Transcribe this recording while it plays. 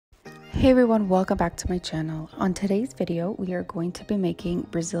Hey everyone, welcome back to my channel. On today's video, we are going to be making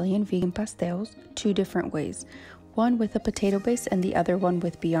Brazilian vegan pastels two different ways. One with a potato base and the other one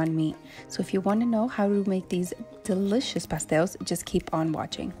with Beyond Meat. So if you want to know how to make these delicious pastels, just keep on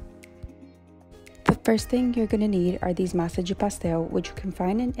watching. The first thing you're going to need are these massa de pastel, which you can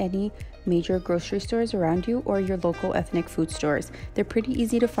find in any major grocery stores around you or your local ethnic food stores. They're pretty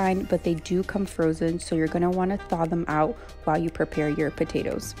easy to find, but they do come frozen, so you're going to want to thaw them out while you prepare your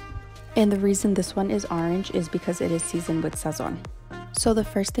potatoes. And the reason this one is orange is because it is seasoned with sazon. So the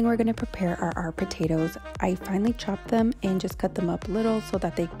first thing we're going to prepare are our potatoes. I finely chopped them and just cut them up a little so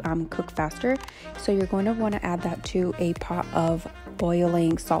that they cook faster. So you're going to want to add that to a pot of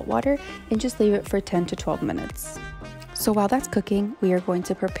boiling salt water and just leave it for 10 to 12 minutes. So while that's cooking, we are going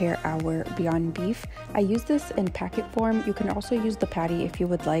to prepare our Beyond Beef. I use this in packet form. You can also use the patty if you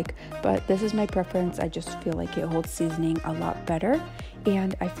would like, but this is my preference. I just feel like it holds seasoning a lot better,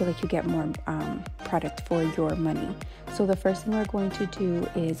 and I feel like you get more product for your money. So the first thing we're going to do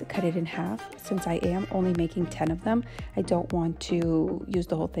is cut it in half. Since I am only making 10 of them, I don't want to use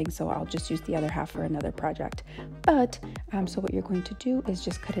the whole thing, so I'll just use the other half for another project. But so what you're going to do is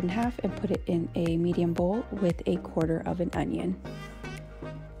just cut it in half and put it in a medium bowl with a quarter of an onion.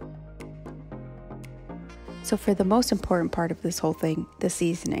 So for the most important part of this whole thing, the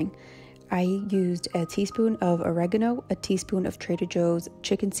seasoning, I used a teaspoon of oregano, a teaspoon of Trader Joe's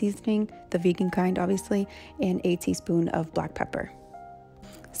chicken seasoning, the vegan kind obviously, and a teaspoon of black pepper.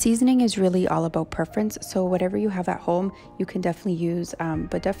 Seasoning is really all about preference, so whatever you have at home you can definitely use,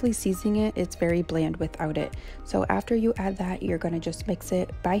 but definitely seasoning it's very bland without it. So after you add that, you're going to just mix it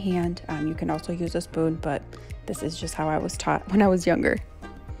by hand. You can also use a spoon, but this is just how I was taught when I was younger.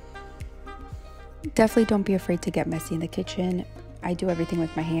 Definitely don't be afraid to get messy in the kitchen. I do everything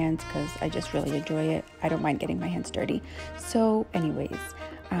with my hands because I just really enjoy it. I don't mind getting my hands dirty. So anyways,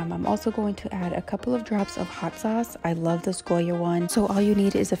 I'm also going to add a couple of drops of hot sauce. I love the Goya one. So all you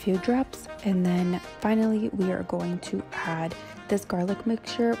need is a few drops. And then finally, we are going to add this garlic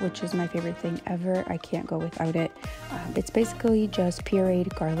mixture, which is my favorite thing ever. I can't go without it. It's basically just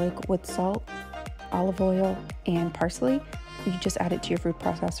pureed garlic with salt, olive oil, and parsley. You just add it to your food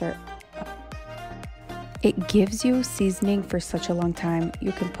processor. It gives you seasoning for such a long time.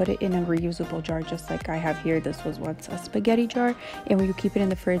 You can put it in a reusable jar just like I have here. This was once a spaghetti jar, and when you keep it in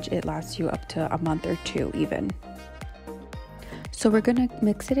the fridge, it lasts you up to a month or two even. So we're gonna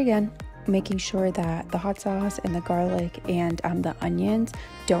mix it again, making sure that the hot sauce and the garlic and the onions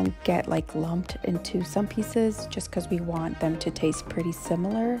don't get like lumped into some pieces, just because we want them to taste pretty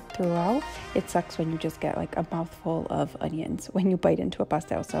similar throughout. It sucks when you just get like a mouthful of onions when you bite into a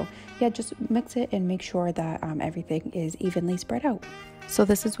pastel. So yeah, just mix it and make sure that everything is evenly spread out. So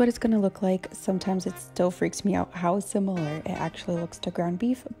this is what it's going to look like. Sometimes it still freaks me out how similar it actually looks to ground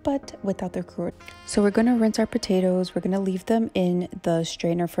beef, but without the crude. So we're going to rinse our potatoes. We're going to leave them in the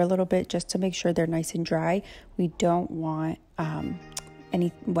strainer for a little bit just to make sure they're nice and dry. We don't want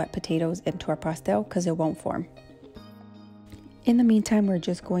any wet potatoes into our pastel because it won't form. In the meantime, we're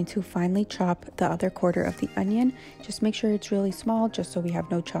just going to finely chop the other quarter of the onion. Just make sure it's really small, just so we have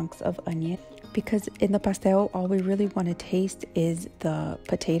no chunks of onion. Because in the pastel, all we really want to taste is the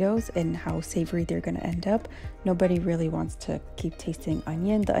potatoes and how savory they're going to end up. Nobody really wants to keep tasting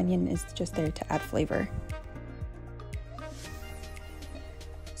onion. The onion is just there to add flavor.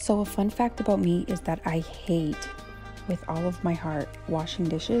 So a fun fact about me is that I hate with all of my heart washing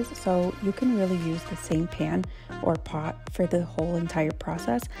dishes, so you can really use the same pan or pot for the whole entire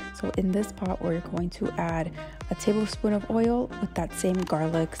process. So in this pot, we're going to add a tablespoon of oil with that same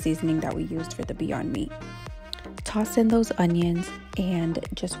garlic seasoning that we used for the Beyond Meat. Toss in those onions and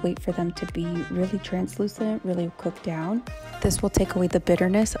just wait for them to be really translucent, really cooked down. This will take away the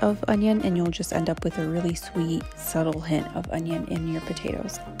bitterness of onion, and you'll just end up with a really sweet, subtle hint of onion in your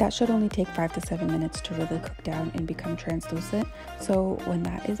potatoes. That should only take 5 to 7 minutes to really cook down and become translucent. So when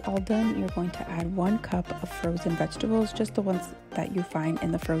that is all done, you're going to add 1 cup of frozen vegetables, just the ones that you find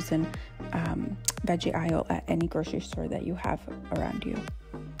in the frozen veggie aisle at any grocery store that you have around you.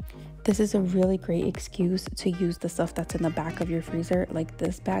 This is a really great excuse to use the stuff that's in the back of your freezer. Like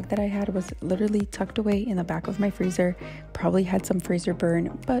this bag that I had was literally tucked away in the back of my freezer. Probably had some freezer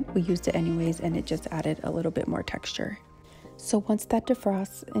burn, but we used it anyways, and it just added a little bit more texture. So once that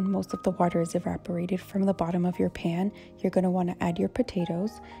defrosts and most of the water is evaporated from the bottom of your pan, you're going to want to add your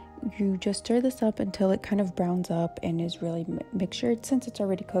potatoes. You just stir this up until it kind of browns up and is really mixtured. Since it's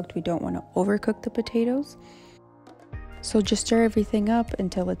already cooked, we don't want to overcook the potatoes. So just stir everything up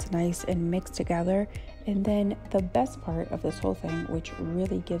until it's nice and mixed together. And then the best part of this whole thing, which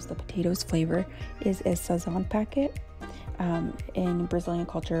really gives the potatoes flavor, is a sazon packet. In Brazilian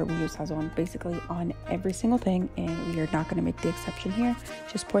culture, we use sazon basically on every single thing, and we are not going to make the exception here.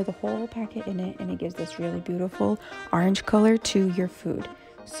 Just pour the whole packet in it, and it gives this really beautiful orange color to your food.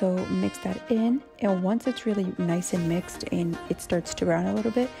 So mix that in, and once it's really nice and mixed and it starts to brown a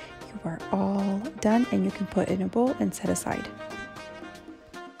little bit, you are all done, and you can put in a bowl and set aside.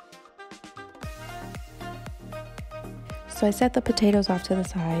 So I set the potatoes off to the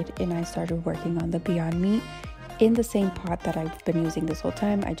side, and I started working on the Beyond Meat in the same pot that I've been using this whole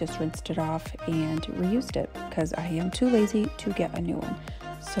time. I just rinsed it off and reused it because I am too lazy to get a new one.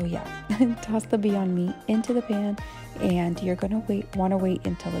 So yeah, toss the Beyond Meat into the pan, and you're gonna want to wait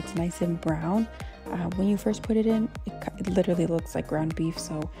until it's nice and brown. When you first put it in, it literally looks like ground beef,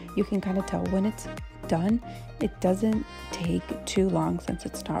 so you can kind of tell when it's done. It doesn't take too long since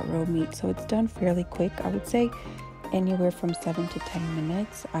it's not real meat, so it's done fairly quick. I would say anywhere from 7 to 10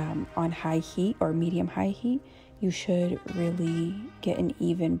 minutes on high heat or medium high heat. You should really get an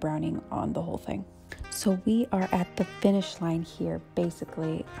even browning on the whole thing. So we are at the finish line here,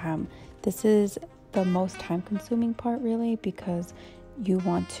 basically. This is the most time consuming part, really, because you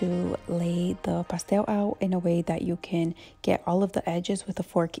want to lay the pastel out in a way that you can get all of the edges with a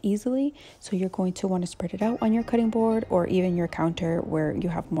fork easily. So you're going to want to spread it out on your cutting board or even your counter where you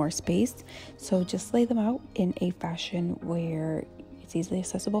have more space. So just lay them out in a fashion where it's easily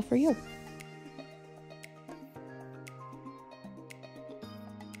accessible for you.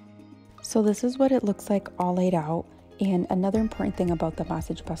 So this is what it looks like all laid out. And another important thing about the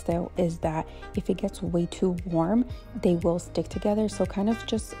massage pastel is that if it gets way too warm, they will stick together. So kind of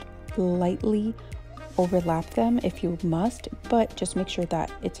just lightly overlap them if you must, but just make sure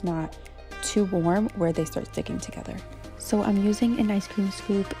that it's not too warm where they start sticking together. So I'm using an ice cream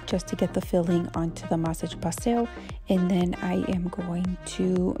scoop just to get the filling onto the massage pastel, and then I am going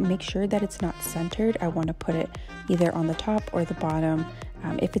to make sure that it's not centered. I want to put it either on the top or the bottom.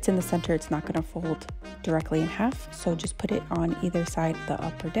 If it's in the center, it's not going to fold directly in half, so just put it on either side, the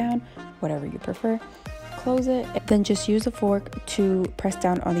up or down, whatever you prefer. Close it, then just use a fork to press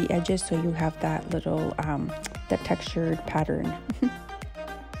down on the edges so you have that little that textured pattern.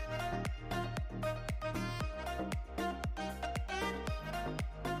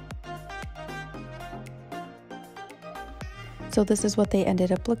 So this is what they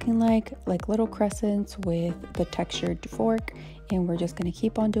ended up looking like little crescents with the textured fork, and we're just going to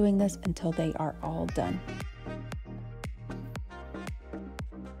keep on doing this until they are all done.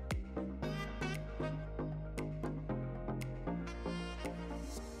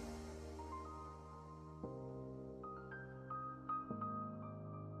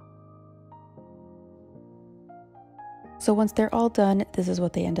 So once they're all done, this is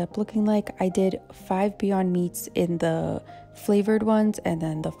what they end up looking like. I did 5 Beyond Meats in the flavored ones, and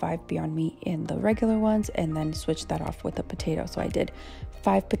then the 5 Beyond Meat in the regular ones, and then switched that off with a potato. So I did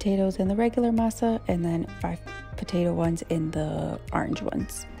 5 potatoes in the regular masa, and then 5 potato ones in the orange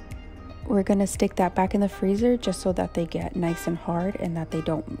ones. We're gonna stick that back in the freezer just so that they get nice and hard and that they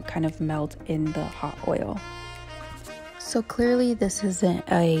don't kind of melt in the hot oil. So clearly this isn't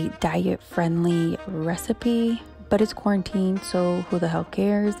a diet-friendly recipe, but it's quarantine, so who the hell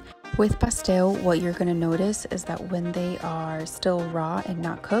cares? With pastel, what you're gonna notice is that when they are still raw and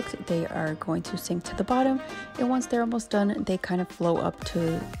not cooked, they are going to sink to the bottom, and once they're almost done, they kind of flow up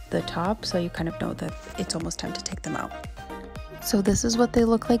to the top, so you kind of know that it's almost time to take them out. So this is what they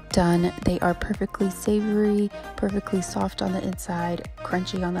look like done. They are perfectly savory, perfectly soft on the inside,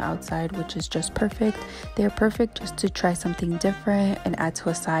 crunchy on the outside, which is just perfect. They're perfect just to try something different and add to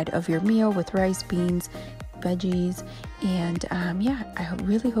a side of your meal with rice, beans, veggies, and yeah, I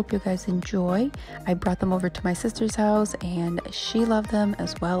really hope you guys enjoy. I brought them over to my sister's house, and she loved them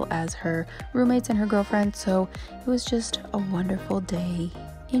as well as her roommates and her girlfriend, so it was just a wonderful day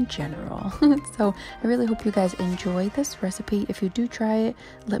in general. So I really hope you guys enjoy this recipe. If you do try it,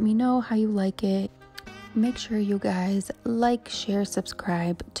 let me know how you like it. Make sure you guys like, share,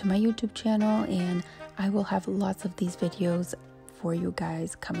 subscribe to my YouTube channel, and I will have lots of these videos for you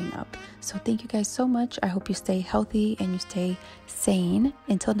guys coming up. So thank you guys so much. I hope you stay healthy and you stay sane.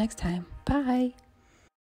 Until next time, bye.